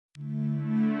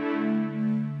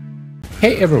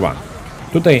Hey everyone!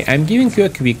 Today I'm giving you a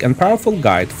quick and powerful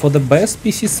guide for the best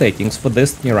PC settings for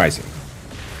Destiny Rising.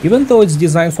 Even though it's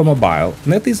designed for mobile,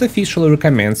 NetEase officially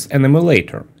recommends an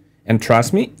emulator, and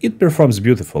trust me, it performs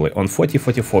beautifully on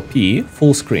 4044p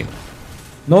full screen.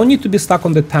 No need to be stuck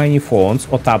on the tiny phones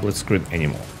or tablet screen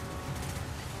anymore.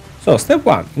 So step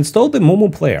 1. Install the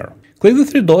MuMuPlayer. Click the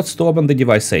three dots to open the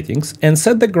device settings and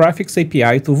set the graphics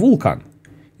API to Vulkan.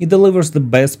 It delivers the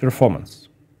best performance.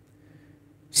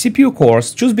 CPU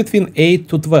cores, choose between 8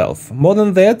 to 12. More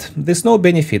than that, there's no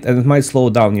benefit and it might slow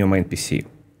down your main PC.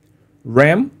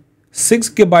 RAM,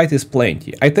 6GB is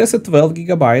plenty. I tested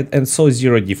 12GB and saw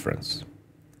zero difference.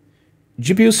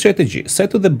 GPU strategy,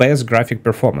 set to the best graphic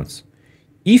performance.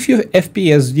 If your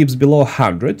FPS dips below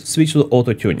 100, switch to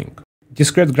auto-tuning.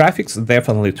 Discrete graphics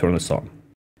definitely turn this on.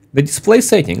 The display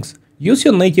settings, use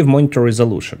your native monitor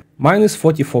resolution, mine is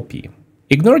 44p.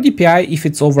 Ignore DPI if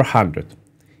it's over 100.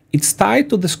 It's tied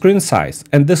to the screen size,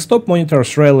 and desktop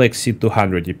monitors rarely exceed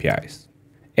 200 dpi.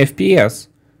 FPS,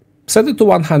 set it to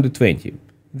 120.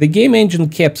 The game engine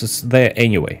caps it there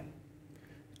anyway.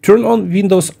 Turn on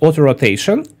Windows Auto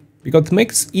Rotation, because it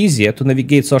makes it easier to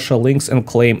navigate social links and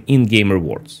claim in-game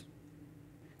rewards.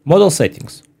 Model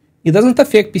settings. It doesn't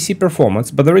affect PC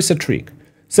performance, but there is a trick.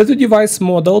 Set your device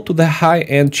model to the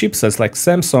high-end chipsets like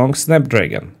Samsung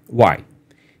Snapdragon. Why?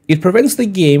 It prevents the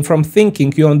game from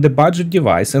thinking you're on the budget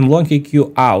device and locking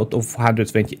you out of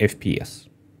 120 FPS.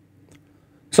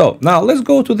 So now let's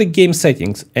go to the game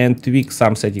settings and tweak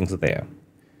some settings there.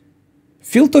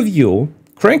 Field of view,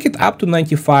 crank it up to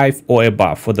 95 or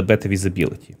above for the better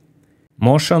visibility.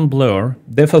 Motion blur,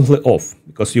 definitely off,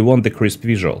 because you want the crisp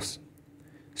visuals.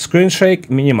 Screen shake,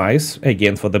 minimize,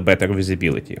 again for the better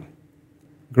visibility.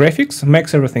 Graphics,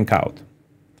 max everything out.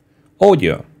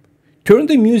 Audio, turn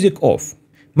the music off.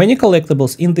 Many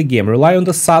collectibles in the game rely on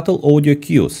the subtle audio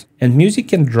cues, and music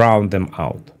can drown them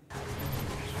out.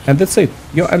 And that's it,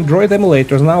 your Android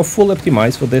emulator is now fully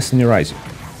optimized for Destiny Rising.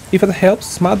 If it helps,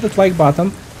 smash that like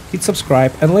button, hit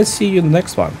subscribe, and let's see you in the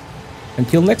next one.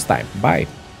 Until next time, bye!